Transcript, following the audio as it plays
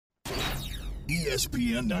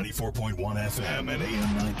ESPN 94.1 FM and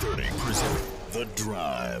AM 930 present The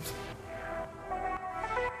Drive.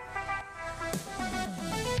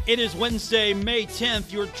 It is Wednesday, May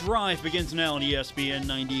 10th. Your drive begins now on ESPN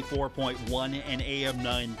 94.1 and AM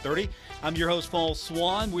 930. I'm your host, Paul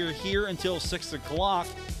Swan. We're here until 6 o'clock.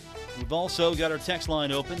 We've also got our text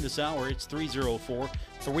line open this hour. It's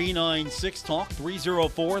 304-396-TALK,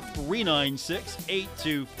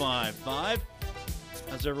 304-396-8255.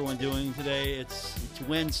 How's everyone doing today? It's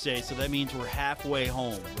Wednesday, so that means we're halfway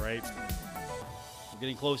home, right? We're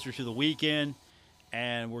getting closer to the weekend.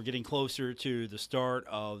 And we're getting closer to the start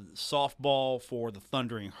of softball for the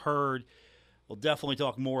Thundering Herd. We'll definitely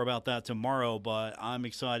talk more about that tomorrow, but I'm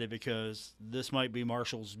excited because this might be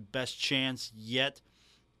Marshall's best chance yet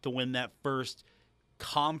to win that first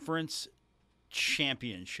conference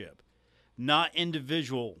championship. Not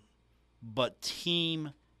individual, but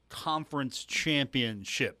team conference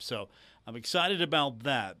championship. So I'm excited about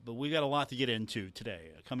that, but we got a lot to get into today.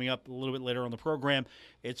 Coming up a little bit later on the program,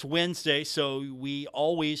 it's Wednesday, so we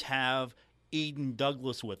always have Eden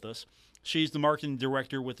Douglas with us. She's the marketing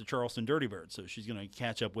director with the Charleston Dirty Birds, so she's going to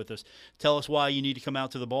catch up with us. Tell us why you need to come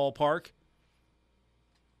out to the ballpark.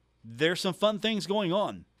 There's some fun things going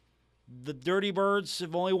on. The Dirty Birds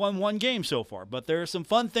have only won one game so far, but there are some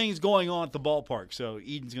fun things going on at the ballpark. So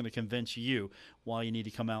Eden's going to convince you why you need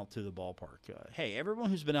to come out to the ballpark. Hey, everyone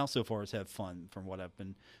who's been out so far has had fun from what I've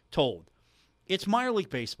been told. It's minor league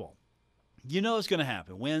baseball. You know it's going to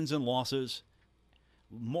happen. Wins and losses.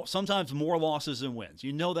 Sometimes more losses than wins.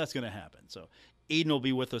 You know that's going to happen. So Eden will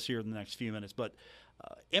be with us here in the next few minutes. But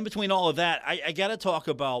in between all of that, I got to talk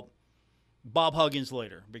about Bob Huggins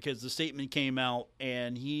later, because the statement came out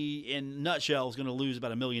and he, in a nutshell, is going to lose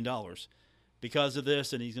about $1 million because of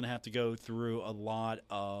this, and he's going to have to go through a lot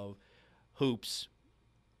of hoops,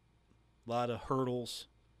 a lot of hurdles.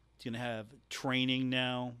 He's going to have training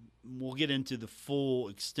now. We'll get into the full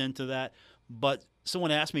extent of that. But someone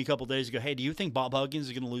asked me a couple days ago, hey, do you think Bob Huggins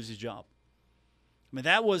is going to lose his job? I mean,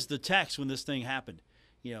 that was the text when this thing happened.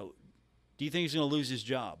 You know, do you think he's going to lose his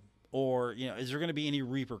job? Or, you know, is there going to be any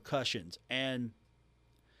repercussions? And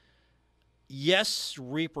yes,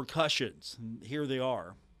 repercussions. Here they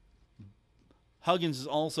are. Huggins is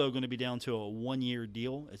also going to be down to a one-year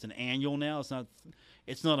deal. It's an annual now.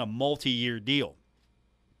 It's not a multi-year deal.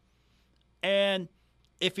 And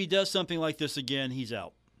if he does something like this again, he's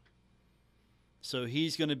out. So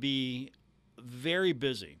he's going to be very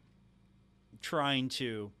busy trying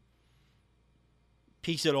to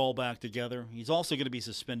piece it all back together. He's also going to be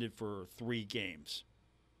suspended for 3 games.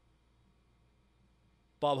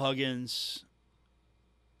 Bob Huggins,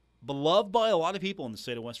 beloved by a lot of people in the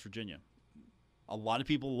state of West Virginia. A lot of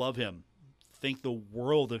people love him, think the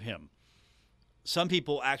world of him. Some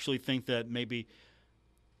people actually think that maybe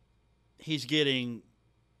he's getting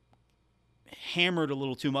hammered a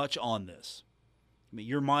little too much on this. I mean,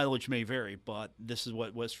 your mileage may vary, but this is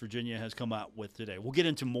what West Virginia has come out with today. We'll get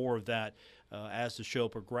into more of that as the show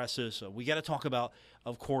progresses. We got to talk about,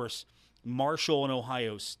 of course, Marshall and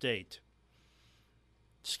Ohio State.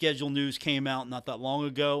 Schedule news came out not that long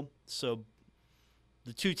ago, so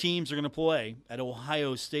the two teams are going to play at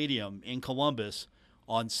Ohio Stadium in Columbus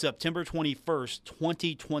on September 21st,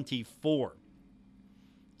 2024.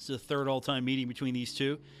 It's the third all-time meeting between these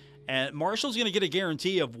two. And Marshall's going to get a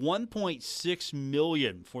guarantee of $1.6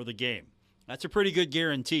 million for the game. That's a pretty good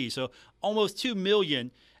guarantee. So almost $2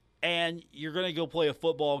 million, and you're going to go play a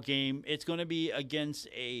football game. It's going to be against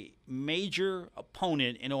a major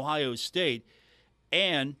opponent in Ohio State.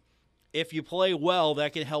 And if you play well,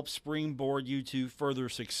 that can help springboard you to further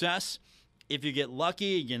success. If you get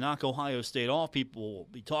lucky and you knock Ohio State off, people will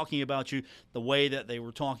be talking about you the way that they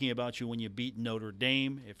were talking about you when you beat Notre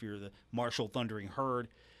Dame, if you're the Marshall Thundering Herd.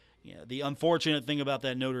 You know, the unfortunate thing about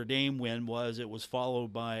that Notre Dame win was it was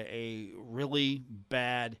followed by a really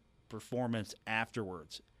bad performance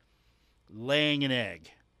afterwards, laying an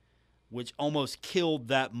egg, which almost killed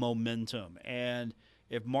that momentum. And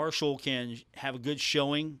if Marshall can have a good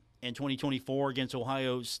showing in 2024 against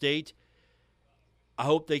Ohio State, I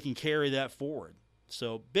hope they can carry that forward.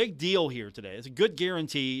 So big deal here today. It's a good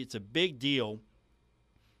guarantee. It's a big deal.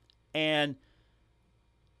 And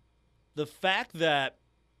the fact that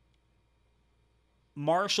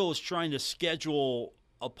Marshall is trying to schedule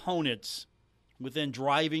opponents within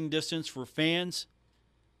driving distance for fans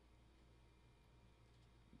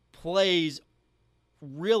plays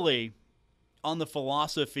really on the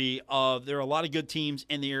philosophy of there are a lot of good teams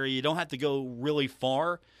in the area. You don't have to go really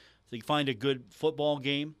far to find a good football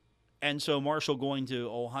game. And so Marshall going to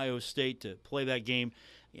Ohio State to play that game,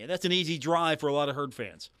 yeah, that's an easy drive for a lot of Herd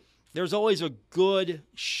fans. there's always a good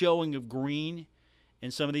showing of green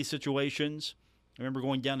in some of these situations. I remember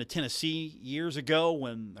going down to Tennessee years ago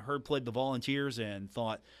when the Herd played the Volunteers and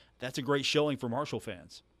thought, that's a great showing for Marshall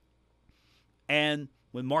fans. And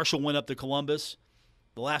when Marshall went up to Columbus,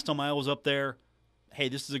 the last time I was up there, hey,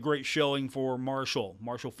 this is a great showing for Marshall.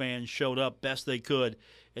 Marshall fans showed up best they could.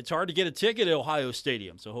 It's hard to get a ticket at Ohio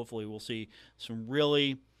Stadium, so hopefully we'll see some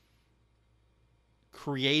really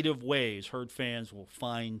creative ways Herd fans will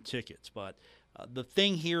find tickets. But the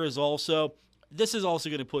thing here is also, this is also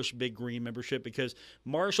going to push Big Green membership because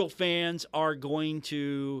Marshall fans are going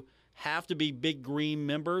to have to be Big Green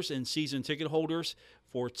members and season ticket holders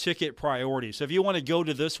for ticket priority. So if you want to go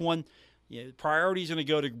to this one, priority is going to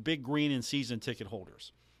go to Big Green and season ticket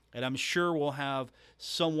holders. And I'm sure we'll have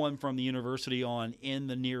someone from the university on in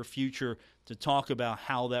the near future to talk about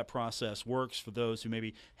how that process works for those who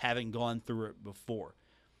maybe haven't gone through it before.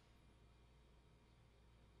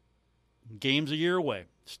 Game's a year away.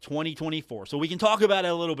 It's 2024. So we can talk about it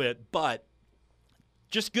a little bit, but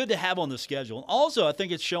just good to have on the schedule. And also, I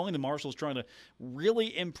think it's showing the Marshall's trying to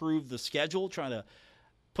really improve the schedule, trying to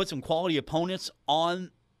put some quality opponents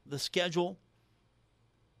on the schedule.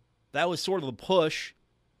 That was sort of the push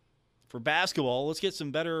for basketball. Let's get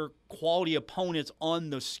some better quality opponents on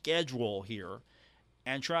the schedule here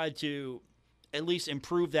and try to at least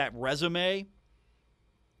improve that resume.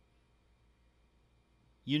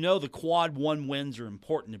 You know the quad one wins are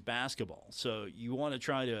important in basketball, so you want to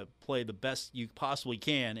try to play the best you possibly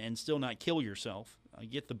can and still not kill yourself. I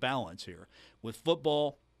get the balance here. With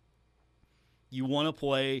football, you want to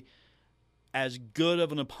play as good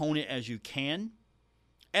of an opponent as you can.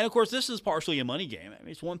 And, of course, this is partially a money game. I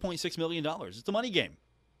mean, it's $1.6 million. It's a money game.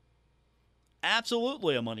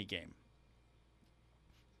 Absolutely a money game.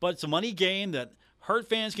 But it's a money game that Herd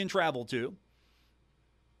fans can travel to.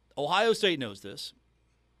 Ohio State knows this.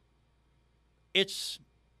 It's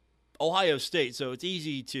Ohio State, so it's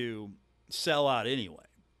easy to sell out anyway.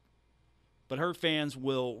 But Herd fans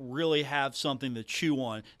will really have something to chew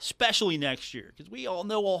on, especially next year, because we all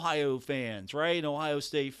know Ohio fans, right? And Ohio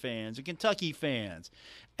State fans and Kentucky fans.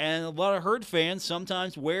 And a lot of Herd fans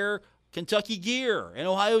sometimes wear Kentucky gear and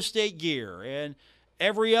Ohio State gear and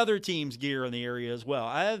every other team's gear in the area as well.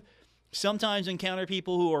 I have sometimes encounter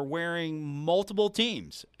people who are wearing multiple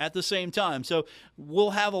teams at the same time. So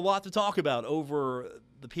we'll have a lot to talk about over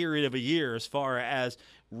the period of a year as far as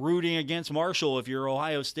rooting against Marshall if you're an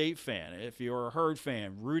Ohio State fan, if you're a Herd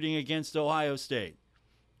fan, rooting against Ohio State,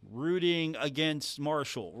 rooting against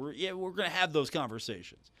Marshall. We're going to have those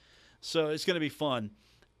conversations. So it's going to be fun.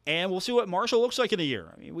 And we'll see what Marshall looks like in a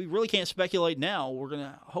year. I mean, we really can't speculate now. We're going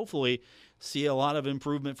to hopefully see a lot of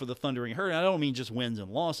improvement for the Thundering Herd. And I don't mean just wins and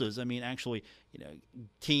losses. I mean actually,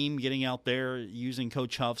 team getting out there, using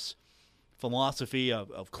Coach Huff's philosophy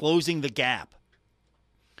of closing the gap.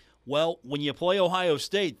 Well, when you play Ohio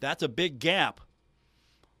State, that's a big gap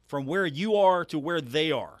from where you are to where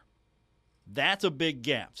they are. That's a big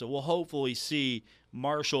gap. So we'll hopefully see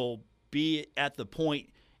Marshall be at the point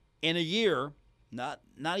in a year, not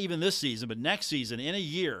even this season, but next season, in a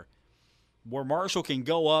year, where Marshall can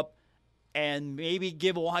go up and maybe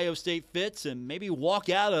give Ohio State fits and maybe walk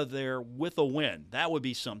out of there with a win. That would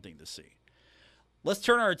be something to see. Let's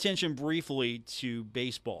turn our attention briefly to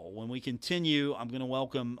baseball. When we continue, I'm going to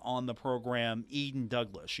welcome on the program Eden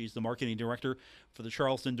Douglas. She's the marketing director for the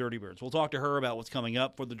Charleston Dirty Birds. We'll talk to her about what's coming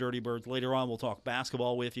up for the Dirty Birds. Later on, we'll talk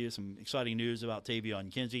basketball with you, some exciting news about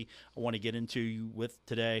Tavion Kinsey I want to get into with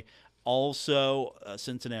today. Also,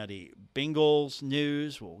 Cincinnati Bengals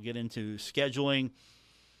news. We'll get into scheduling.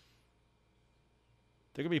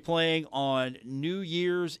 They're going to be playing on New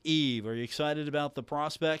Year's Eve. Are you excited about the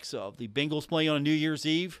prospects of the Bengals playing on New Year's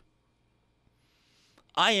Eve?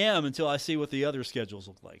 I am until I see what the other schedules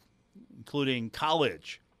look like, including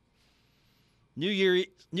college. New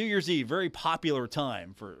Year's Eve, very popular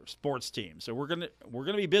time for sports teams. So we're gonna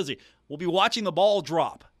be busy. We'll be watching the ball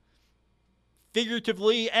drop,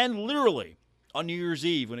 figuratively and literally, on New Year's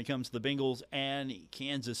Eve when it comes to the Bengals and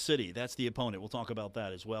Kansas City. That's the opponent. We'll talk about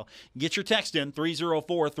that as well. Get your text in,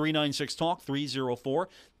 304-396-TALK,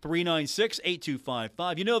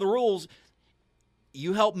 304-396-8255. You know the rules.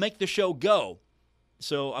 You help make the show go.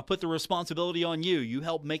 So I put the responsibility on you. You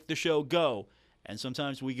help make the show go. And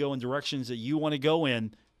sometimes we go in directions that you want to go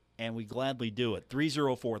in, and we gladly do it.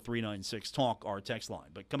 304-396-TALK, our text line.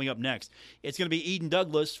 But coming up next, it's going to be Eden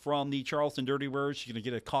Douglas from the Charleston Dirty Birds. She's going to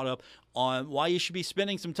get it caught up on why you should be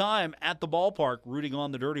spending some time at the ballpark rooting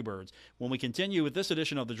on the Dirty Birds when we continue with this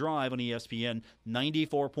edition of The Drive on ESPN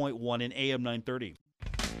 94.1 and AM 930.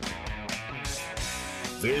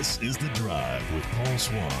 This is The Drive with Paul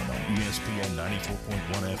Swan on ESPN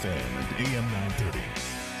 94.1 FM and AM 930.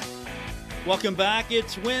 Welcome back.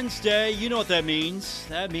 It's Wednesday. You know what that means.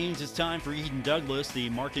 That means it's time for Eden Douglas, the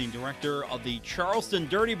marketing director of the Charleston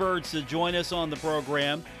Dirty Birds, to join us on the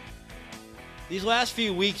program. These last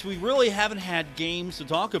few weeks, we really haven't had games to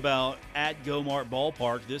talk about at Gomart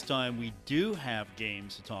Ballpark. This time, we do have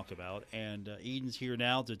games to talk about, and Eden's here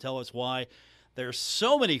now to tell us why there's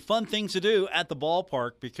so many fun things to do at the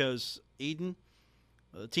ballpark. Because Eden,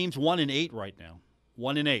 the team's 1-8 right now.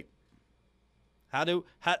 1-8. How do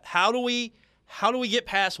we get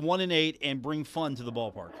past 1-8 and bring fun to the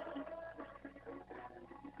ballpark?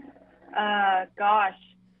 Gosh,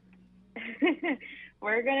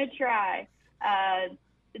 we're gonna try.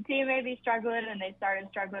 The team may be struggling, and they started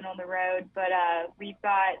struggling on the road, but we've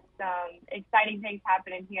got some exciting things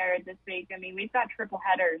happening here this week. I mean, we've got triple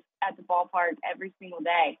headers at the ballpark every single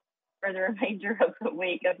day for the remainder of the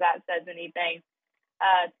week, if that says anything.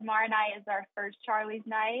 Tomorrow night is our first Charlie's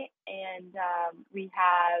night, and we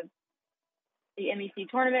have the MEC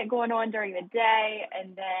tournament going on during the day,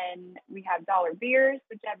 and then we have dollar beers,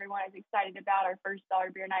 which everyone is excited about, our first dollar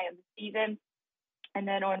beer night of the season. And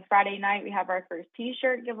then on Friday night, we have our first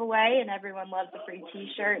T-shirt giveaway, and everyone loves the free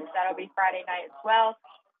T-shirts. That'll be Friday night as well.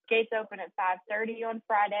 Gates open at 5:30 on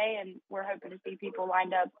Friday, and we're hoping to see people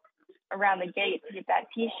lined up around the gate to get that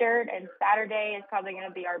T-shirt. And Saturday is probably going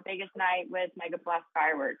to be our biggest night with Mega Blast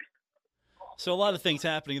fireworks. So a lot of things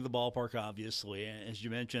happening at the ballpark, obviously. As you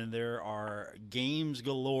mentioned, there are games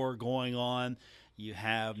galore going on. You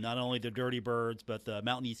have not only the Dirty Birds, but the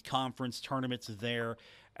Mountain East Conference tournaments there.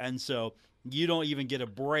 And so you don't even get a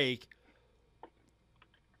break.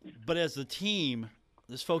 But as the team,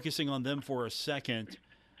 just focusing on them for a second,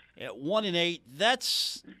 at 1-8,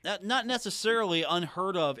 that's not necessarily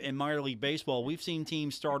unheard of in minor league baseball. We've seen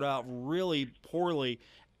teams start out really poorly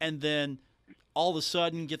and then all of a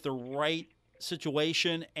sudden get the right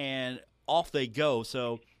situation and off they go.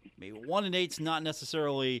 So maybe 1-8's not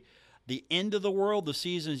necessarily the end of the world. The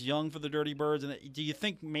season's young for the Dirty Birds. And do you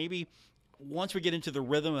think maybe once we get into the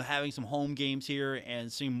rhythm of having some home games here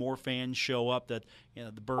and seeing more fans show up, that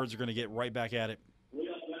the Birds are going to get right back at it?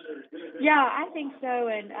 Yeah, I think so.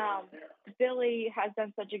 And Billy has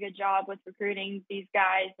done such a good job with recruiting these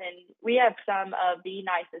guys, and we have some of the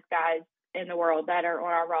nicest guys in the world that are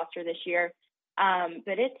on our roster this year.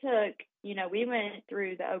 But it took, we went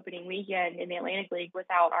through the opening weekend in the Atlantic League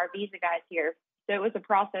without our visa guys here. So it was a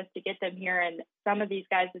process to get them here. And some of these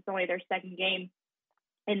guys, it's only their second game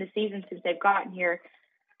in the season since they've gotten here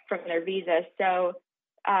from their visa. So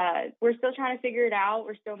we're still trying to figure it out.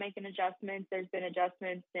 We're still making adjustments. There's been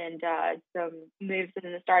adjustments and some moves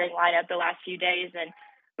in the starting lineup the last few days. And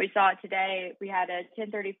we saw it today. We had a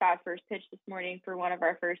 10:35 first pitch this morning for one of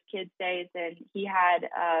our first kids' days, and he had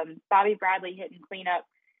Bobby Bradley hitting cleanup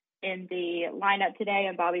in the lineup today,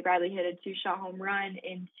 and Bobby Bradley hit a 2-shot home run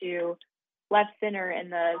into left center in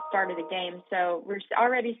the start of the game. So we're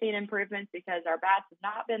already seeing improvements because our bats have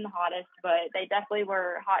not been the hottest, but they definitely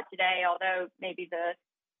were hot today, although maybe the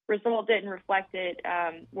result didn't reflect it.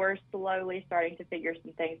 We're slowly starting to figure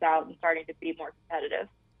some things out and starting to be more competitive.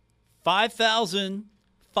 5,000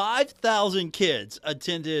 kids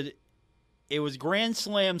attended. It was Grand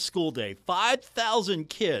Slam school day. 5,000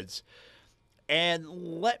 kids. And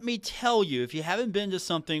let me tell you, if you haven't been to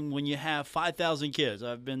something when you have 5,000 kids,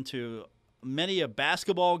 I've been to many a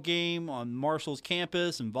basketball game on Marshall's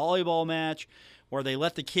campus and volleyball match where they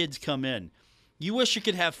let the kids come in. You wish you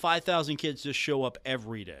could have 5,000 kids just show up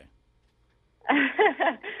every day.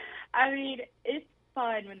 I mean, it's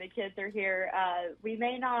fun when the kids are here. We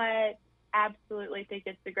may not absolutely think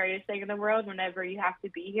it's the greatest thing in the world whenever you have to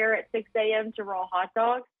be here at 6 a.m. to roll hot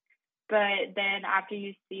dogs. But then after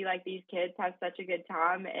you see, these kids have such a good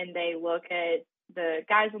time and they look at the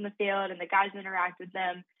guys on the field and the guys interact with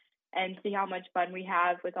them and see how much fun we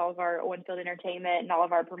have with all of our on-field entertainment and all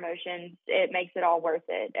of our promotions, it makes it all worth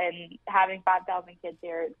it. And having 5,000 kids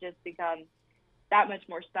here, it just becomes that much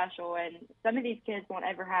more special. And some of these kids won't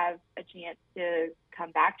ever have a chance to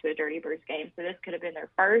come back to a Dirty Birds game. So this could have been their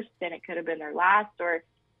first, and it could have been their last, or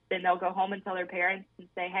then they'll go home and tell their parents and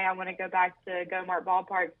say, hey, I want to go back to Gomart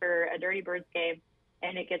Ballpark for a Dirty Birds game,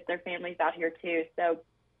 and it gets their families out here too. So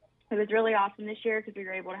it was really awesome this year because we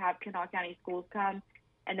were able to have Kanawha County schools come,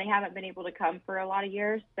 and they haven't been able to come for a lot of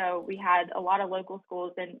years. So we had a lot of local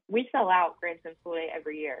schools, and we sell out Grand Slam School Day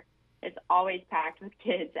every year. It's always packed with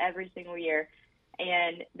kids every single year,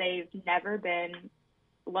 and they've never been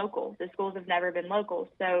local. The schools have never been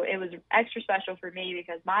local. So it was extra special for me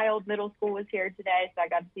because my old middle school was here today, so I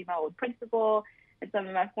got to see my old principal and some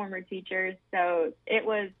of my former teachers. So it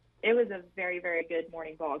was it was a very, very good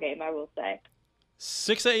morning ball game, I will say.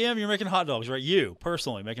 6 a.m. You're making hot dogs, right? You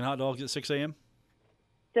personally making hot dogs at 6 a.m.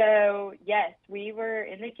 So, yes, we were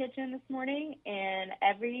in the kitchen this morning, and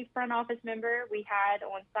every front office member we had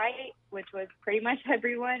on site, which was pretty much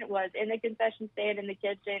everyone, was in the concession stand in the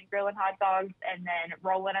kitchen grilling hot dogs and then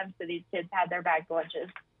rolling them so these kids had their bagged lunches.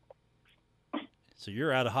 So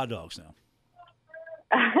you're out of hot dogs now.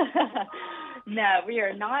 No, we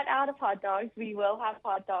are not out of hot dogs. We will have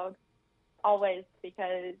hot dogs always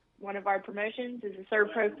because one of our promotions is a Serve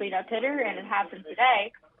Pro cleanup hitter, and it happened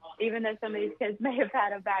today. Even though some of these kids may have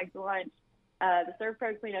had a bagged lunch, the Serve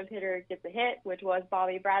Pro cleanup hitter gets a hit, which was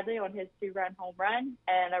Bobby Bradley on his 2-run home run,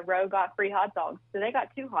 and a row got free hot dogs. So they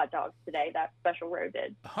got 2 hot dogs today, that special row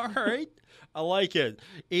did. All right. I like it.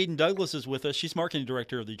 Eden Douglas is with us. She's marketing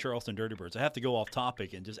director of the Charleston Dirty Birds. I have to go off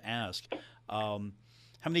topic and just ask, how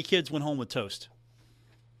many kids went home with toast?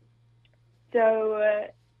 So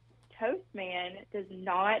Toast Man does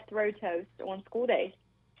not throw toast on school days.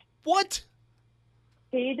 What?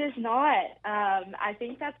 He does not. I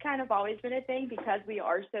think that's kind of always been a thing because we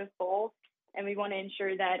are so full and we want to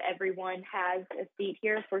ensure that everyone has a seat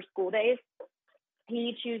here for school days.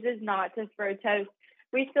 He chooses not to throw toast.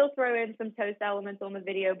 We still throw in some toast elements on the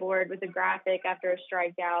video board with a graphic after a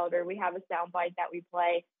strikeout, or we have a sound bite that we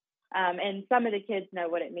play. And some of the kids know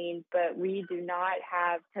what it means, but we do not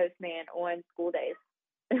have Toast Man on school days.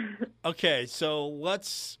 Okay, so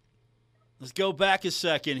let's go back a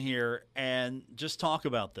second here and just talk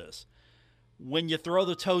about this. When you throw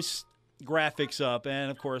the toast graphics up, and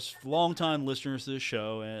of course, longtime listeners to the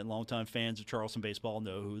show and longtime fans of Charleston baseball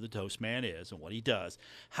know who the Toast Man is and what he does.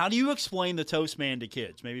 How do you explain the Toast Man to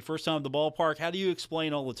kids? Maybe first time at the ballpark, how do you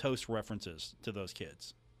explain all the toast references to those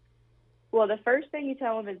kids? Well, the first thing you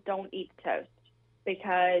tell them is don't eat the toast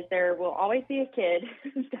because there will always be a kid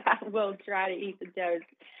that will try to eat the toast.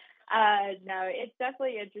 No, it's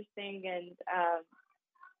definitely interesting, and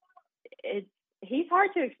he's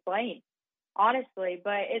hard to explain, honestly.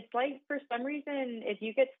 But it's like for some reason, if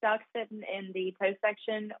you get stuck sitting in the toast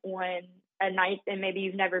section on a night and maybe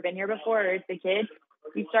you've never been here before, or it's a kid,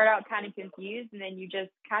 you start out kind of confused, and then you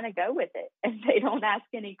just kind of go with it, and they don't ask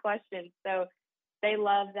any questions. So they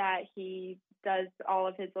love that he does all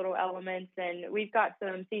of his little elements, and we've got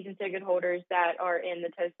some season ticket holders that are in the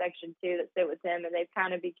toast section too that sit with him, and they've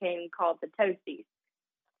kind of became called the Toasties.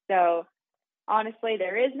 So honestly,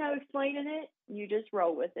 there is no explaining it. You just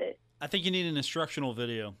roll with it. I think you need an instructional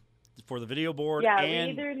video for the video board. Yeah,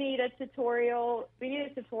 and we either need a tutorial. We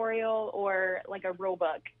need a tutorial or like a rule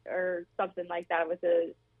book or something like that with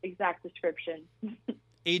the exact description.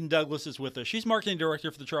 Eden Douglas is with us. She's marketing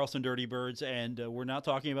director for the Charleston Dirty Birds, and we're not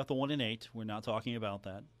talking about the 1-8. We're not talking about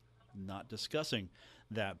that. Not discussing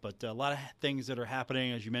that. But a lot of things that are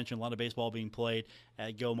happening, as you mentioned, a lot of baseball being played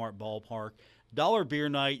at Go-Mart Ballpark. Dollar Beer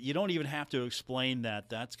Night, you don't even have to explain that.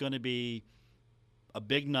 That's going to be a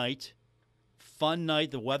big night, fun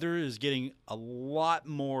night. The weather is getting a lot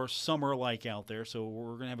more summer-like out there, so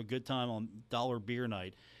we're going to have a good time on Dollar Beer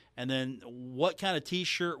Night. And then what kind of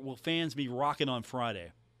T-shirt will fans be rocking on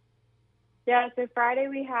Friday? Yeah, so Friday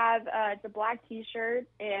we have it's a black T-shirt,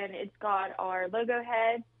 and it's got our logo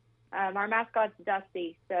head. Our mascot's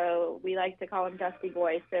Dusty, so we like to call him Dusty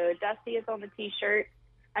Boy. So Dusty is on the T-shirt,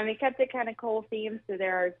 and we kept it kind of cool themed. So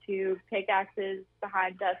there are 2 pickaxes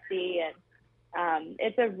behind Dusty, and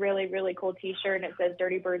it's a really, really cool T-shirt, and it says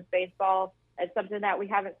Dirty Birds Baseball. It's something that we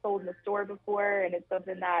haven't sold in the store before, and it's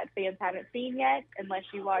something that fans haven't seen yet unless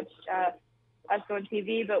you watch us on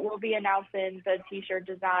TV. But we'll be announcing the T-shirt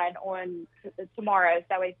design on tomorrow, so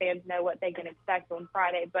that way fans know what they can expect on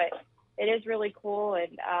Friday. But it is really cool,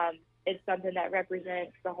 and it's something that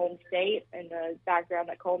represents the home state and the background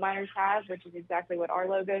that coal miners have, which is exactly what our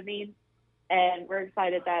logo means. And we're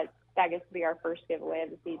excited that that gets to be our first giveaway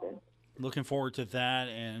of the season. Looking forward to that.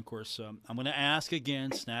 And, of course, I'm going to ask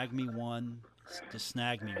again, snag me one. Just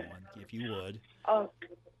snag me one, if you would. Oh,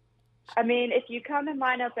 I mean, if you come and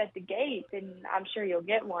line up at the gate, then I'm sure you'll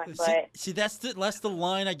get one. But see, that's the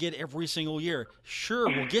line I get every single year. Sure,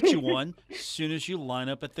 we'll get you one as soon as you line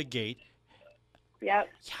up at the gate. Yep.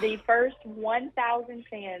 The first 1,000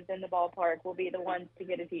 fans in the ballpark will be the ones to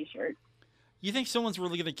get a T-shirt. You think someone's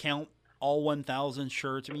really going to count all 1,000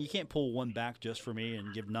 shirts? I mean, you can't pull one back just for me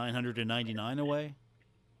and give 999 away.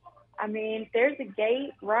 I mean, there's a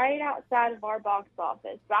gate right outside of our box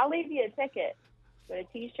office. So I'll leave you a ticket. But a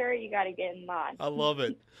T-shirt, you got to get in line. I love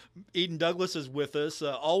it. Eden Douglas is with us,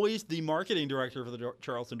 always the marketing director for the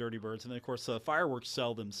Charleston Dirty Birds. And, then, of course, fireworks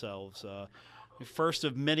sell themselves. First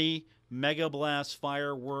of many Mega Blast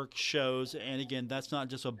fireworks shows. And again, that's not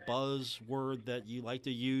just a buzzword that you like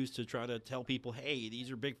to use to try to tell people, hey,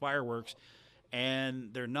 these are big fireworks.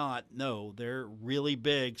 And they're not. No, they're really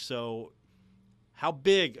big. So how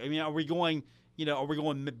big? I mean, are we going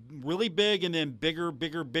really big and then bigger,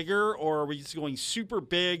 bigger, bigger? Or are we just going super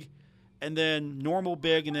big and then normal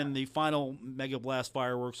big and then the final Mega Blast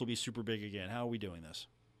fireworks will be super big again? How are we doing this?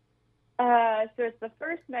 So it's the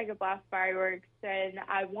first Mega Blast fireworks, and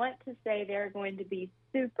I want to say they're going to be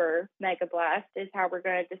super Mega Blast is how we're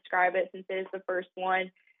going to describe it since it is the first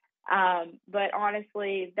one. But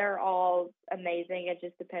honestly, they're all amazing. It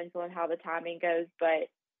just depends on how the timing goes, but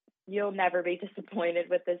you'll never be disappointed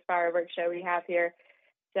with this fireworks show we have here.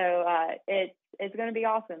 So it's going to be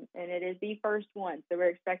awesome, and it is the first one, so we're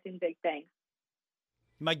expecting big things.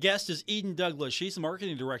 My guest is Eden Douglas. She's the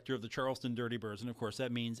marketing director of the Charleston Dirty Birds, and of course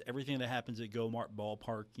that means everything that happens at Go-Mart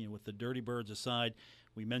Ballpark. With the Dirty Birds aside,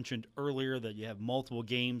 we mentioned earlier that you have multiple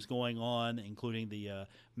games going on, including the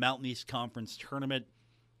Mountain East Conference tournament.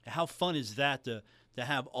 How fun is that to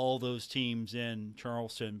have all those teams in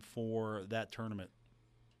Charleston for that tournament?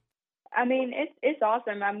 I mean, it's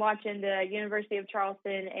awesome. I'm watching the University of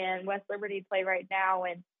Charleston and West Liberty play right now,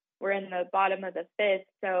 and we're in the bottom of the fifth,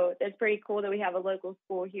 so it's pretty cool that we have a local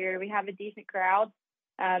school here. We have a decent crowd.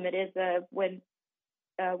 It is a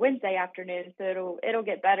Wednesday afternoon, so it'll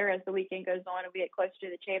get better as the weekend goes on and we get closer to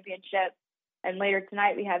the championship. And later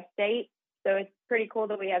tonight we have state, so it's pretty cool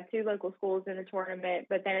that we have two local schools in the tournament.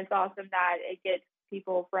 But then it's awesome that it gets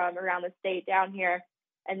people from around the state down here.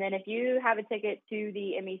 And then if you have a ticket to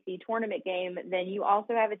the MEC tournament game, then you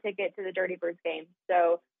also have a ticket to the Dirty Birds game.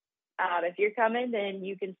 So if you're coming, then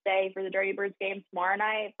you can stay for the Dirty Birds game tomorrow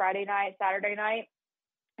night, Friday night, Saturday night.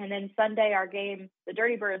 And then Sunday, our game, the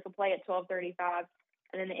Dirty Birds will play at 12:35.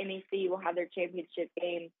 And then the MEC will have their championship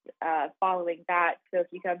games following that. So if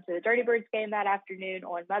you come to the Dirty Birds game that afternoon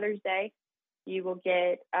on Mother's Day, you will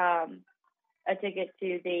get a ticket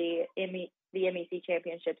to the MEC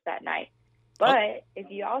championships that night. But if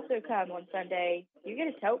you also come on Sunday, you get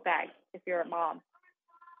a tote bag if you're a mom.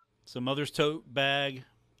 So mother's tote bag.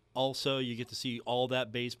 Also, you get to see all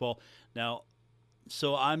that baseball. Now,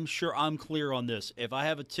 so I'm sure I'm clear on this. If I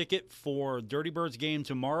have a ticket for Dirty Birds game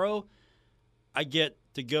tomorrow, I get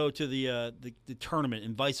to go to the tournament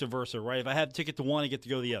and vice versa, right? If I have a ticket to one, I get to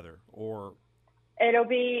go to the other, or it'll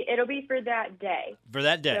be for that day. For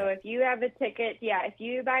that day. So if you have a ticket, if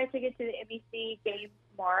you buy a ticket to the MEC game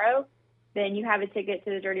tomorrow, then you have a ticket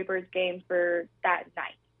to the Dirty Birds game for that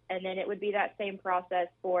night, and then it would be that same process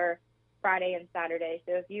for Friday and Saturday.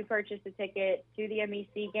 So if you purchase a ticket to the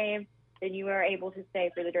MEC game, then you are able to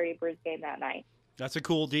stay for the Dirty Birds game that night. That's a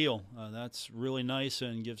cool deal. That's really nice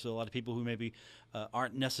and gives a lot of people who maybe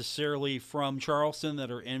aren't necessarily from Charleston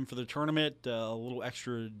that are in for the tournament a little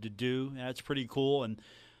extra to do. That's pretty cool, and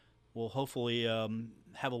we'll hopefully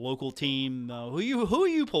have a local team. Who are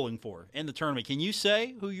you pulling for in the tournament? Can you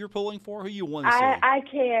say who you're pulling for? Who you want to see? I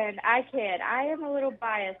can. I am a little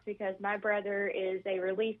biased because my brother is a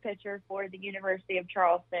relief pitcher for the University of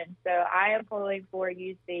Charleston, so I am pulling for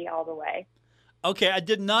UC all the way. Okay, I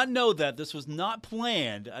did not know that. This was not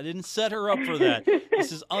planned. I didn't set her up for that.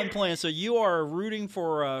 This is unplanned. So you are rooting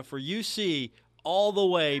for UC all the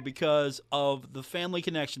way because of the family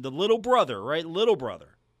connection. The little brother, right? Little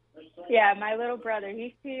brother. Yeah, my little brother.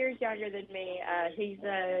 He's 2 years younger than me. He's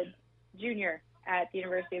a junior at the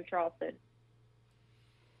University of Charleston.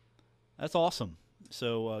 That's awesome.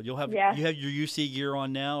 So you have your UC gear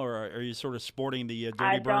on now, or are you sort of sporting the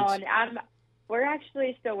Dirty Birds? We're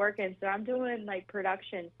actually still working, so I'm doing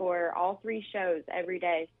production for all three shows every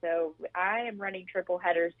day. So I am running triple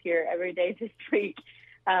headers here every day this week.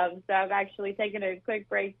 So I've actually taken a quick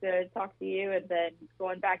break to talk to you and then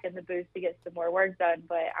going back in the booth to get some more work done.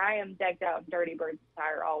 But I am decked out in Dirty Birds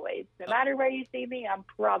attire always. No matter where you see me, I'm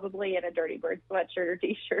probably in a Dirty Birds sweatshirt or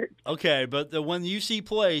T-shirt. Okay, but when UC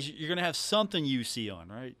plays, you're going to have something UC on,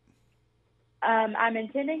 right? I'm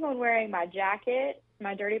intending on wearing my jacket,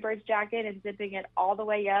 my Dirty Birds jacket, and zipping it all the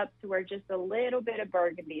way up to where just a little bit of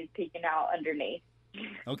burgundy is peeking out underneath.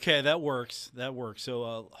 Okay, that works.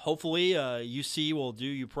 So hopefully UC will do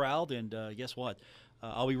you proud, and guess what?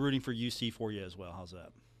 I'll be rooting for UC for you as well. How's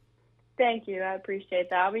that? Thank you. I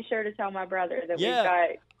appreciate that. I'll be sure to tell my brother that we've got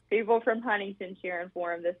people from Huntington cheering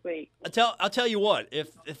for him this week. I'll tell you what.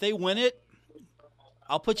 If they win it,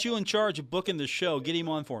 I'll put you in charge of booking the show. Get him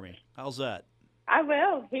on for me. How's that? I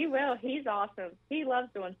will. He will. He's awesome. He loves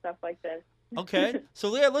doing stuff like this. Okay.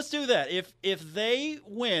 So, yeah, let's do that. If they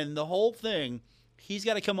win the whole thing, he's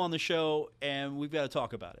got to come on the show, and we've got to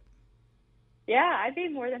talk about it. Yeah, I'd be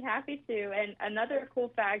more than happy to. And another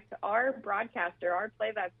cool fact, our broadcaster, our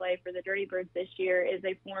play-by-play for the Dirty Birds this year is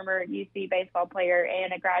a former UC baseball player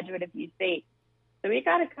and a graduate of UC. So we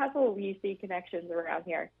got a couple of UC connections around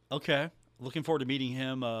here. Okay. Looking forward to meeting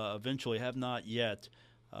him eventually. Have not yet.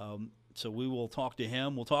 So we will talk to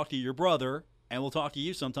him. We'll talk to your brother, and we'll talk to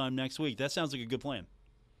you sometime next week. That sounds like a good plan.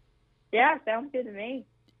 Yeah, sounds good to me.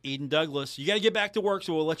 Eden Douglas, you got to get back to work,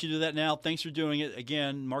 so we'll let you do that now. Thanks for doing it.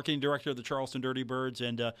 Again, marketing director of the Charleston Dirty Birds.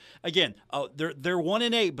 And, again, they're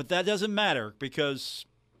 1-8, but that doesn't matter because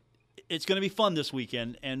it's going to be fun this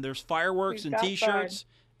weekend. And there's fireworks and T-shirts,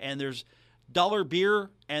 and there's dollar beer,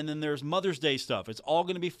 and then there's Mother's Day stuff. It's all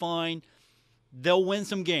going to be fine. They'll win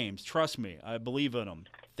some games. Trust me. I believe in them.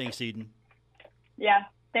 Thanks, Eden. Yeah,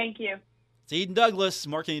 thank you. It's Eden Douglas,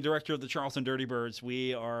 marketing director of the Charleston Dirty Birds.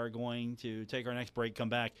 We are going to take our next break, come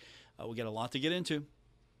back. We got a lot to get into.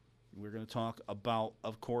 We're going to talk about,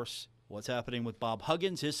 of course, what's happening with Bob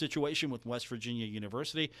Huggins, his situation with West Virginia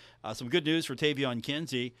University. Some good news for Tavion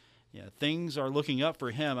Kinsey. Yeah, things are looking up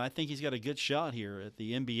for him. I think he's got a good shot here at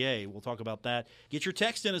the NBA. We'll talk about that. Get your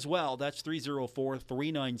text in as well. That's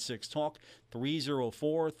 304-396-TALK,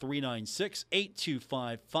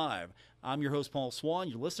 304-396-8255. I'm your host, Paul Swan.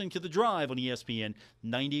 You're listening to The Drive on ESPN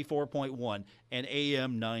 94.1 and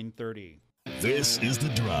AM 930. This is The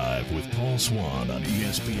Drive with Paul Swan on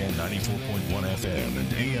ESPN 94.1 FM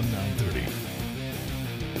and AM 930.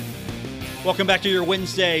 Welcome back to your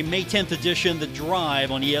Wednesday, May 10th edition, The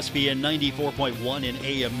Drive on ESPN 94.1 and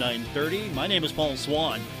AM 930. My name is Paul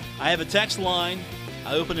Swan. I have a text line.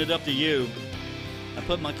 I open it up to you. I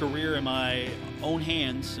put my career in my own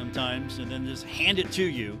hands sometimes and then just hand it to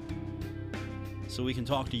you so we can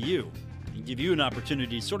talk to you and give you an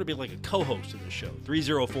opportunity to sort of be like a co-host of the show.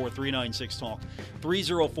 304-396-TALK,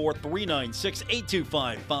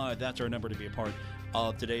 304-396-8255. That's our number to be a part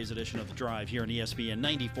of today's edition of The Drive here on ESPN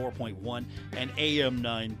 94.1 and AM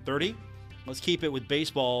 930. Let's keep it with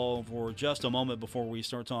baseball for just a moment before we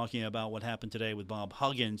start talking about what happened today with Bob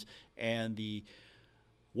Huggins and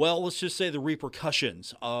let's just say the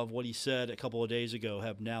repercussions of what he said a couple of days ago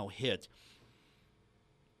have now hit.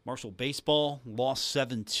 Marshall baseball lost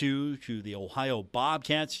 7-2 to the Ohio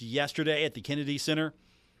Bobcats yesterday at the Kennedy Center.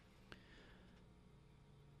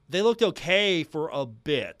 They looked okay for a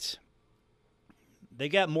bit. They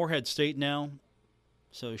got Morehead State now,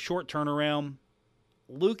 so short turnaround.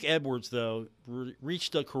 Luke Edwards, though,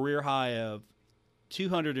 reached a career high of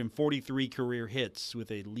 243 career hits with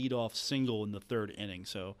a leadoff single in the third inning.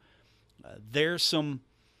 So there's some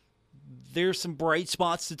bright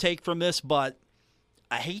spots to take from this, but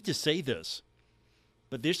I hate to say this,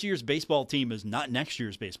 but this year's baseball team is not next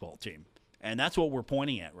year's baseball team, and that's what we're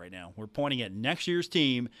pointing at right now. We're pointing at next year's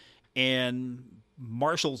team and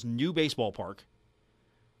Marshall's new baseball park.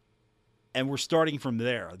 And we're starting from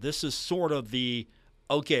there. This is sort of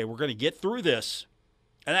okay, we're going to get through this.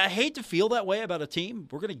 And I hate to feel that way about a team.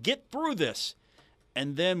 We're going to get through this.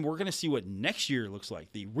 And then we're going to see what next year looks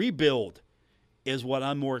like. The rebuild is what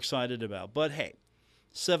I'm more excited about. But, hey,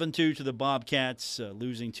 7-2 to the Bobcats,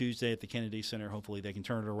 losing Tuesday at the Kennedy Center. Hopefully they can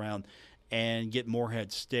turn it around and get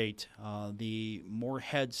Morehead State. The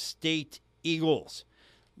Morehead State Eagles,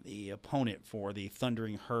 the opponent for the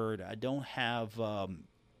Thundering Herd. I don't have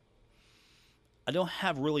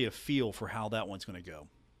really a feel for how that one's going to go,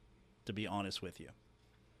 to be honest with you.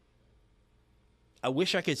 I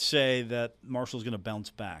wish I could say that Marshall's going to bounce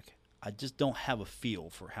back. I just don't have a feel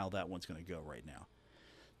for how that one's going to go right now.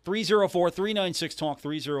 304-396-TALK,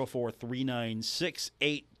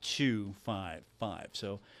 304-396-8255.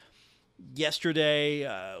 So yesterday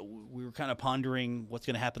we were kind of pondering what's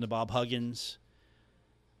going to happen to Bob Huggins.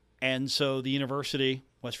 And so the university,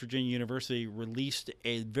 West Virginia University, released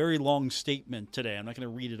a very long statement today. I'm not going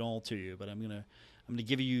to read it all to you, but I'm going to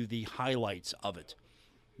give you the highlights of it.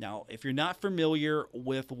 Now, if you're not familiar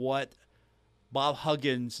with what Bob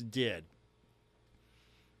Huggins did,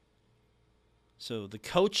 so the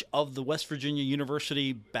coach of the West Virginia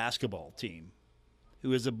University basketball team,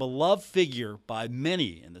 who is a beloved figure by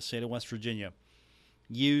many in the state of West Virginia,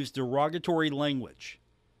 used derogatory language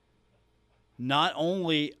not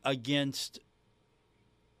only against,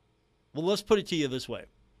 let's put it to you this way.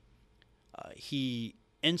 He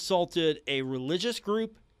insulted a religious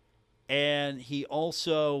group, and he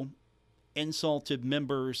also insulted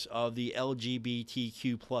members of the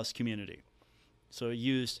LGBTQ plus community. So he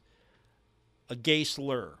used a gay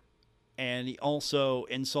slur, and he also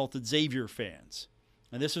insulted Xavier fans.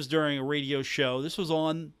 And this was during a radio show. This was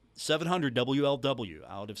on 700 WLW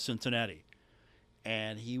out of Cincinnati.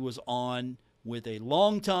 And he was on with a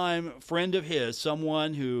longtime friend of his,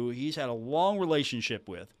 someone who he's had a long relationship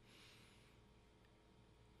with.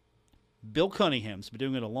 Bill Cunningham's been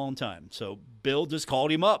doing it a long time. So Bill just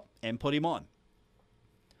called him up and put him on.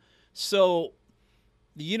 So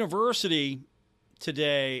the university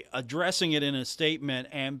today addressing it in a statement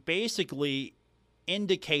and basically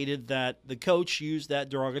indicated that the coach used that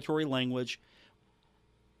derogatory language,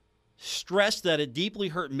 stressed that it deeply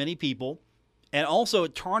hurt many people, and also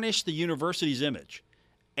it tarnished the university's image.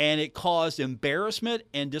 And it caused embarrassment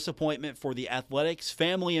and disappointment for the athletics,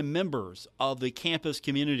 family, and members of the campus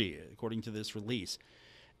community, according to this release.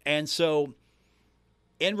 And so,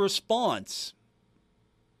 in response,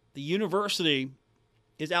 the university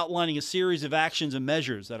is outlining a series of actions and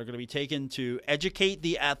measures that are going to be taken to educate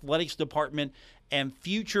the athletics department and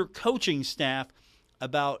future coaching staff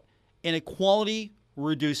about inequality,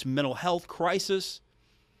 reduce mental health crisis,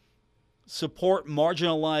 support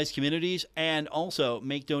marginalized communities, and also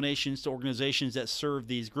make donations to organizations that serve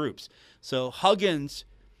these groups. So Huggins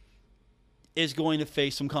is going to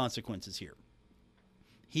face some consequences here.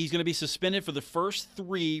 He's going to be suspended for the first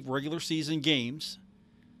 3 regular season games.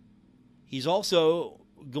 He's also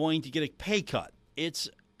going to get a pay cut. It's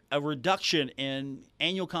a reduction in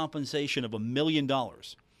annual compensation of $1 million.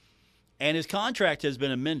 And his contract has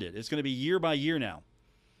been amended. It's going to be year by year now.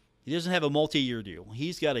 He doesn't have a multi-year deal.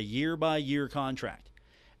 He's got a year-by-year contract.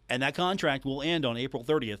 And that contract will end on April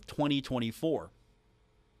 30th, 2024.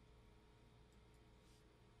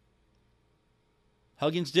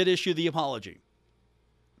 Huggins did issue the apology.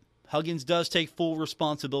 Huggins does take full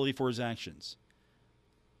responsibility for his actions.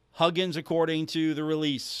 Huggins, according to the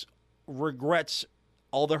release, regrets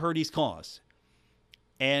all the hurt he's caused.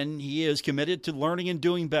 And he is committed to learning and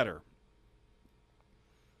doing better.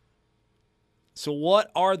 So what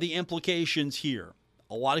are the implications here?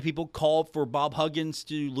 A lot of people called for Bob Huggins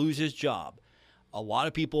to lose his job. A lot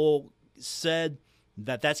of people said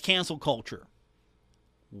that that's cancel culture,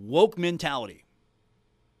 woke mentality.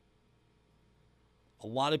 A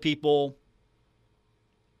lot of people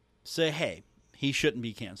say, hey, he shouldn't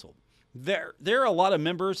be canceled. There are a lot of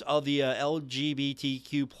members of the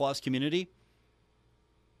LGBTQ plus community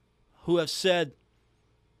who have said,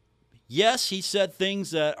 yes, he said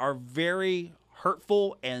things that are very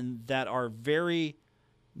hurtful and that are very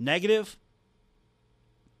negative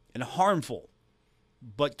and harmful.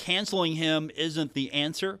 But canceling him isn't the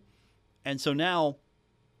answer. And so now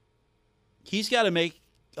he's got to make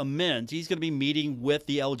amends. He's going to be meeting with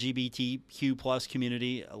the LGBTQ plus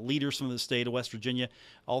community, leaders from the state of West Virginia,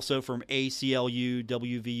 also from ACLU,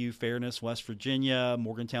 WVU Fairness, West Virginia,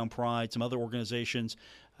 Morgantown Pride, some other organizations.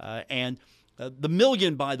 And the $1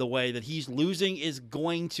 million, by the way, that he's losing is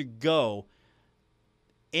going to go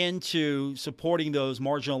into supporting those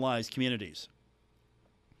marginalized communities.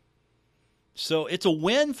 So it's a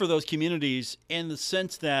win for those communities in the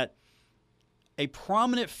sense that a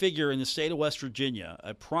prominent figure in the state of West Virginia,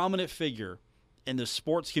 a prominent figure in the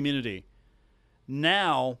sports community,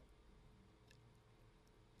 now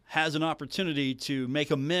has an opportunity to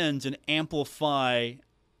make amends and amplify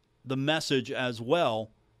the message as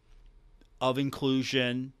well of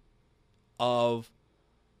inclusion, of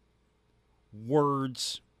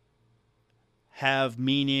words have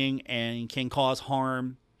meaning and can cause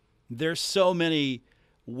harm. There's so many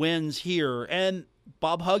wins here. And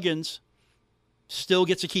Bob Huggins still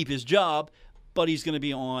gets to keep his job, but he's going to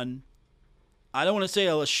be on, I don't want to say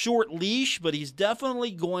a short leash, but he's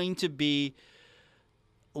definitely going to be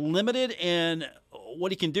limited in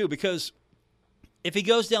what he can do, because if he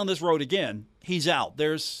goes down this road again, he's out.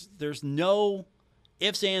 There's no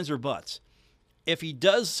ifs, ands, or buts. If he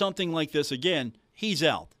does something like this again, he's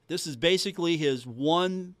out. This is basically his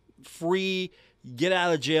one free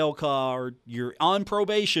get-out-of-jail card. You're on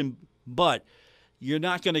probation, but you're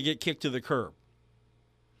not going to get kicked to the curb.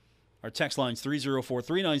 Our text line's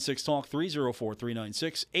 304-396-TALK,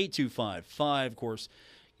 304-396-8255. Of course,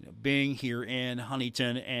 being here in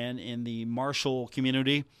Huntington and in the Marshall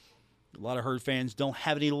community, a lot of Herd fans don't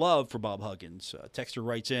have any love for Bob Huggins. Texter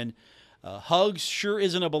writes in, Hugs sure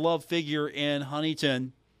isn't a beloved figure in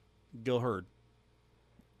Huntington. Go Herd.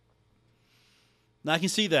 Now, I can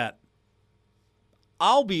see that.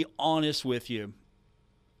 I'll be honest with you.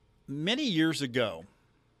 Many years ago,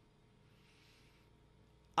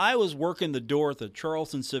 I was working the door at the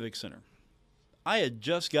Charleston Civic Center. I had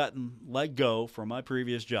just gotten let go from my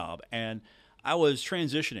previous job, and I was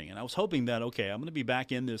transitioning, and I was hoping that, okay, I'm going to be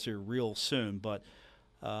back in this here real soon, but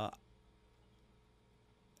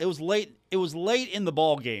it was late. It was late in the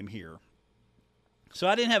ball game here, so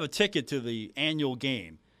I didn't have a ticket to the annual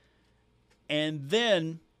game. And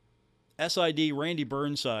then SID Randy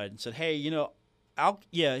Burnside said, "Hey,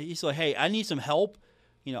 he's like, hey, I need some help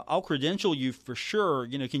I'll credential you for sure.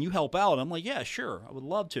 Can you help out? I'm like, yeah, sure. I would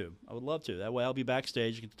love to. That way I'll be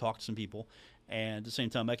backstage. I get to talk to some people. And at the same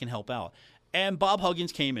time, I can help out. And Bob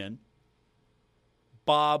Huggins came in.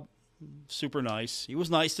 Bob, super nice. He was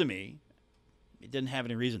nice to me. He didn't have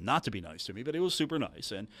any reason not to be nice to me, but he was super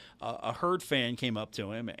nice. And a Herd fan came up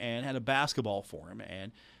to him and had a basketball for him.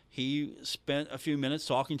 And he spent a few minutes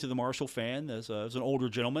talking to the Marshall fan as an older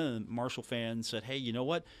gentleman. And the Marshall fan said, hey, you know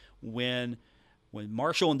what? When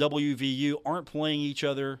Marshall and WVU aren't playing each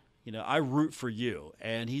other, I root for you.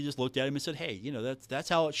 And he just looked at him and said, hey, that's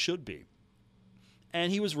how it should be.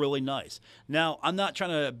 And he was really nice. Now, I'm not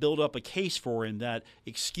trying to build up a case for him that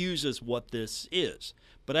excuses what this is.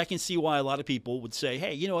 But I can see why a lot of people would say,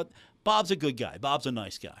 hey, you know what? Bob's a good guy. Bob's a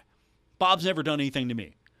nice guy. Bob's never done anything to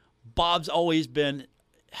me. Bob's always been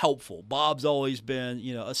helpful. Bob's always been,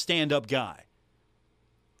 a stand-up guy.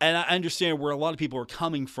 And I understand where a lot of people are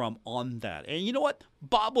coming from on that. And you know what?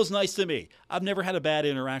 Bob was nice to me. I've never had a bad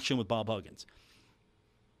interaction with Bob Huggins.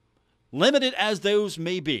 Limited as those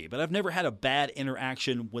may be, but I've never had a bad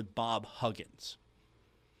interaction with Bob Huggins.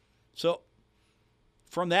 So,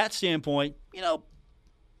 from that standpoint,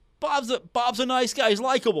 Bob's a nice guy. He's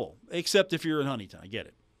likable, except if you're in Huntington. I get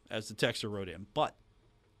it, as the texter wrote in. But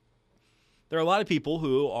there are a lot of people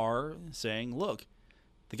who are saying, look,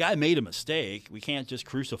 the guy made a mistake. We can't just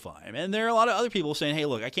crucify him. And there are a lot of other people saying, hey,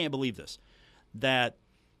 look, I can't believe this, that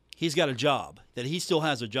he's got a job, that he still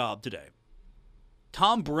has a job today.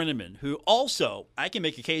 Tom Brenneman, who also, I can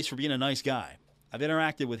make a case for being a nice guy. I've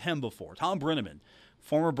interacted with him before. Tom Brenneman,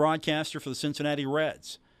 former broadcaster for the Cincinnati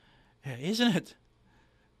Reds. Isn't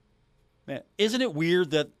it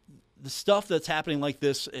weird that the stuff that's happening like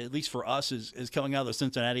this, at least for us, is coming out of the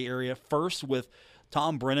Cincinnati area? First with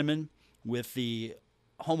Tom Brenneman, with the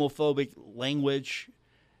homophobic language,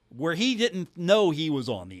 where he didn't know he was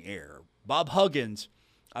on the air. Bob Huggins,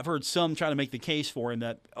 I've heard some try to make the case for him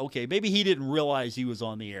that, okay, maybe he didn't realize he was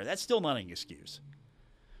on the air. That's still not an excuse.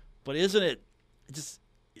 But isn't it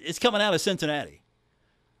it's coming out of Cincinnati.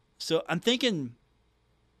 So I'm thinking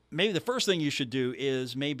maybe the first thing you should do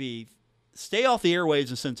is maybe stay off the airwaves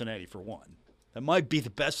in Cincinnati for one. That might be the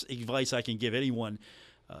best advice I can give anyone,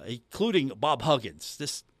 including Bob Huggins.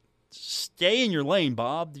 Just stay in your lane,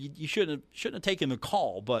 Bob. You shouldn't have taken the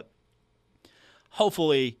call, but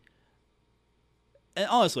hopefully, and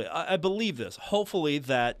honestly, I believe this. Hopefully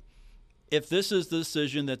that if this is the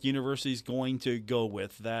decision that the university is going to go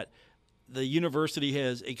with, that the university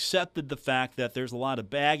has accepted the fact that there's a lot of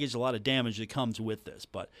baggage, a lot of damage that comes with this.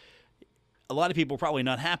 But a lot of people are probably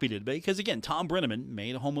not happy today because, again, Tom Brenneman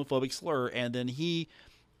made a homophobic slur, and then he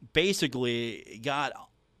basically got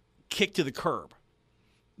kicked to the curb.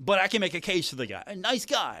 But I can make a case for the guy. A nice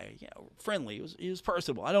guy, friendly. He was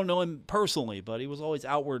personable. I don't know him personally, but he was always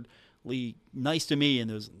outwardly nice to me in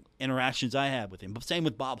those interactions I had with him. But same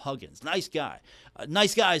with Bob Huggins. Nice guy.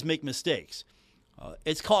 Nice guys make mistakes.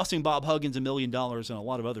 It's costing Bob Huggins $1 million and a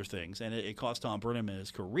lot of other things, and it cost Tom Brenneman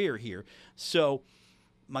his career here. So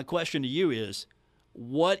my question to you is,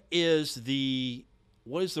 what is the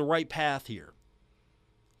right path here?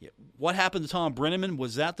 What happened to Tom Brenneman?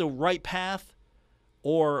 Was that the right path?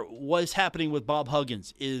 Or what is happening with Bob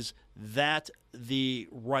Huggins? Is that the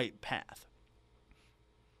right path?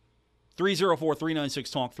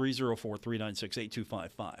 304-396-TALK,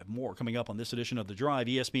 304-396-8255. More coming up on this edition of The Drive,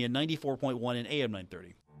 ESPN 94.1 and AM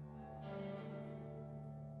 930.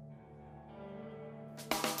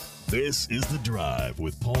 This is The Drive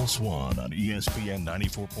with Paul Swann on ESPN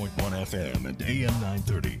 94.1 FM and AM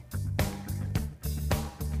 930.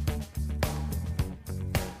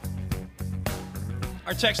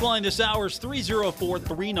 Our text line this hour is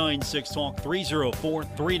 304-396-TALK,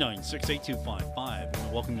 304-396-8255.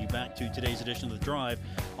 And welcome you back to today's edition of The Drive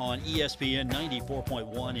on ESPN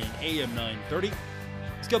 94.1 and AM 930.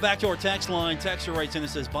 Let's go back to our text line. Texter writes in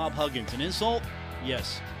and says, Bob Huggins, an insult?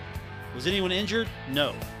 Yes. Was anyone injured?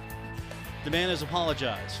 No. The man has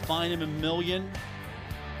apologized. Fine him $1 million.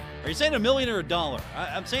 Are you saying $1 million or $1?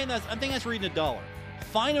 I'm saying that. I think that's reading $1.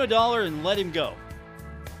 Fine him $1 and let him go.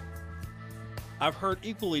 I've heard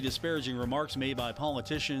equally disparaging remarks made by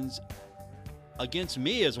politicians against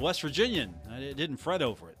me as a West Virginian. I didn't fret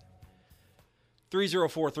over it.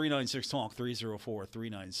 304-396-TALK,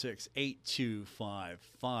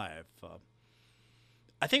 304-396-8255.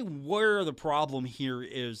 I think where the problem here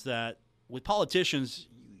is that with politicians,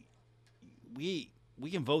 we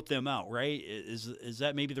can vote them out, right? Is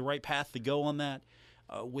that maybe the right path to go on that?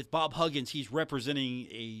 With Bob Huggins, he's representing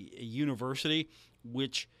a university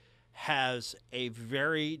which has a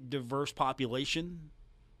very diverse population.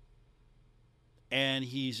 and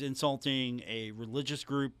he's insulting a religious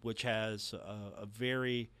group which has a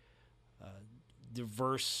very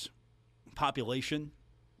diverse population.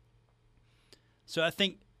 So I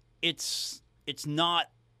think it's not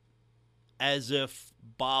as if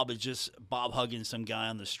Bob is just Bob hugging some guy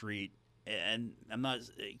on the street. And I'm not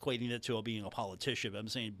equating that to being a politician, but I'm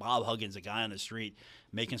saying Bob Huggins, a guy on the street,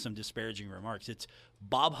 making some disparaging remarks. It's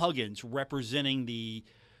Bob Huggins representing the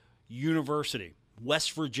university,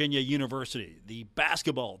 West Virginia University, the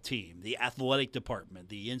basketball team, the athletic department,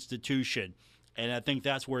 the institution. And I think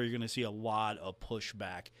that's where you're going to see a lot of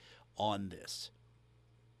pushback on this.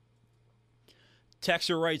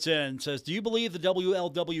 Texter writes in and says, do you believe the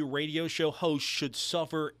WLW radio show host should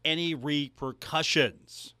suffer any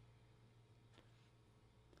repercussions?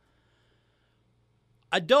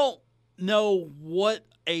 I don't know what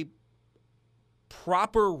a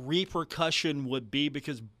proper repercussion would be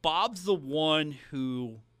because Bob's the one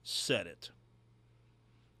who said it.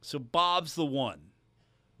 So Bob's the one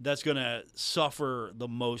that's going to suffer the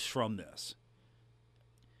most from this.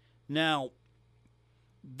 Now,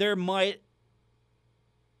 there might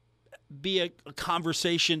be a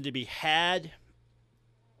conversation to be had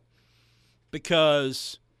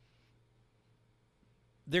because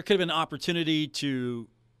there could have been an opportunity to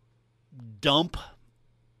dump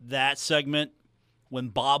that segment when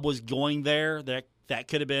Bob was going there. That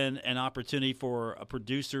could have been an opportunity for a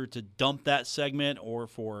producer to dump that segment or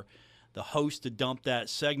for the host to dump that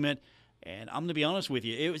segment. And I'm going to be honest with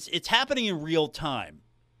you, it's happening in real time.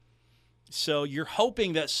 So you're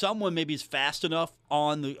hoping that someone maybe is fast enough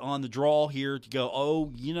on the draw here to go,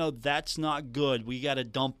 oh, that's not good. We got to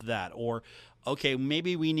dump that. Or, okay,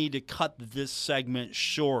 maybe we need to cut this segment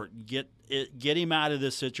short. Get him out of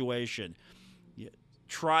this situation.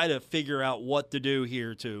 Try to figure out what to do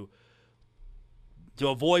here to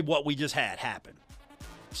avoid what we just had happen.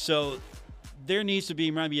 So there needs to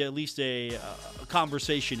be maybe at least a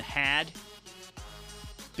conversation had,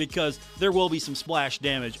 because there will be some splash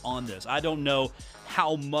damage on this. I don't know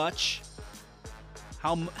how much,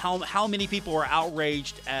 how many people are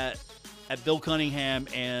outraged at Bill Cunningham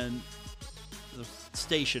and the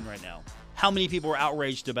station right now. How many people are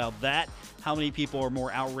outraged about that? How many people are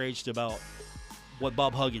more outraged about what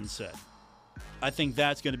Bob Huggins said? I think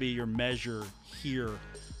that's going to be your measure here.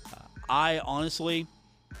 I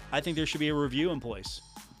think there should be a review in place.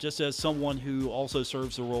 Just as someone who also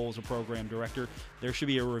serves the role as a program director, there should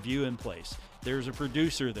be a review in place. There's a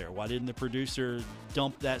producer there. Why didn't the producer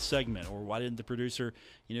dump that segment? Or why didn't the producer,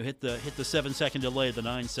 hit the 7-second delay, the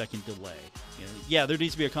 9-second delay? Yeah, there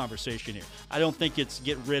needs to be a conversation here. I don't think it's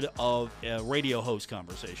get rid of a radio host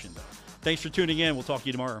conversation, though. Thanks for tuning in. We'll talk to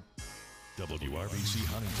you tomorrow. WRVC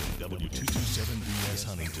Huntington, W227BS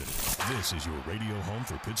Huntington. This is your radio home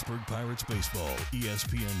for Pittsburgh Pirates baseball.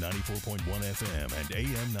 ESPN 94.1 FM and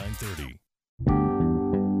AM 930.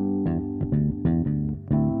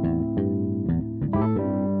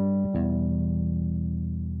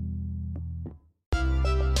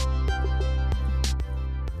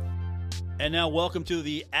 And now welcome to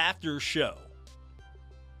the after show.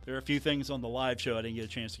 There are a few things on the live show I didn't get a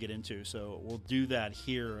chance to get into, so we'll do that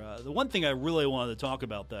here. The one thing I really wanted to talk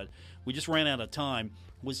about that we just ran out of time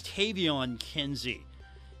was Tavion Kinsey.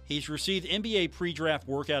 He's received NBA pre-draft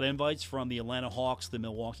workout invites from the Atlanta Hawks, the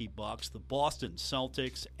Milwaukee Bucks, the Boston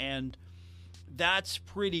Celtics, and that's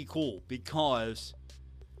pretty cool because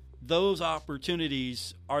those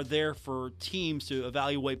opportunities are there for teams to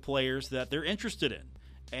evaluate players that they're interested in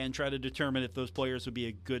and try to determine if those players would be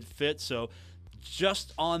a good fit. So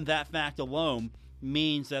just on that fact alone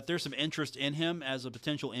means that there's some interest in him as a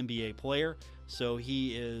potential NBA player. So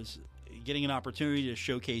he is getting an opportunity to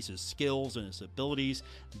showcase his skills and his abilities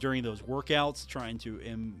during those workouts, trying to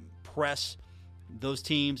impress those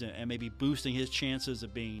teams and maybe boosting his chances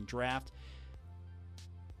of being drafted.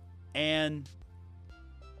 And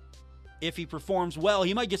if he performs well,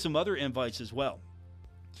 he might get some other invites as well.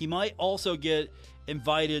 He might also get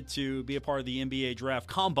invited to be a part of the NBA Draft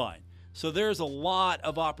Combine. So there's a lot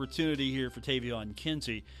of opportunity here for Tavion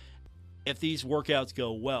Kinsey if these workouts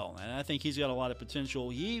go well. And I think he's got a lot of potential.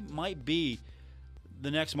 He might be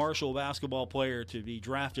the next Marshall basketball player to be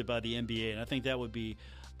drafted by the NBA. And I think that would be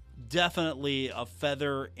definitely a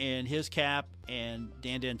feather in his cap and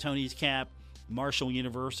Dan D'Antoni's cap, Marshall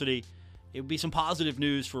University. It would be some positive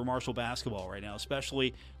news for Marshall basketball right now,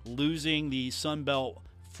 especially losing the Sun Belt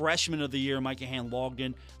Freshman of the Year, Micah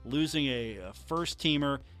Hand-Logden, losing a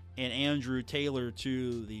first-teamer and Andrew Taylor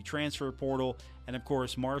to the transfer portal, and of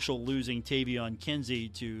course Marshall losing Tavion Kinsey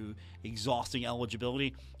to exhausting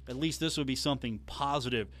eligibility. At least this would be something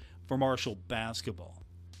positive for Marshall basketball.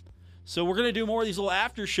 So we're going to do more of these little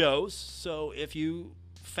after shows. So if you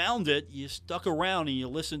found it, you stuck around and you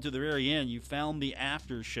listened to the very end, you found the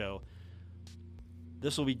after show,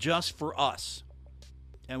 this will be just for us.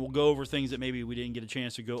 And we'll go over things that maybe we didn't get a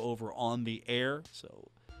chance to go over on the air. So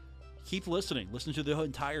keep listening. Listen to the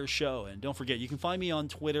entire show. And don't forget, you can find me on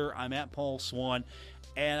Twitter. I'm at Paul Swann.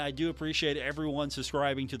 And I do appreciate everyone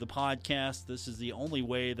subscribing to the podcast. This is the only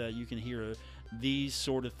way that you can hear these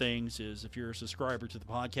sort of things is if you're a subscriber to the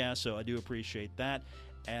podcast. So I do appreciate that.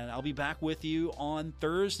 And I'll be back with you on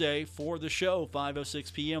Thursday for the show,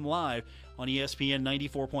 5:06 p.m. live on ESPN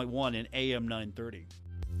 94.1 and AM 930.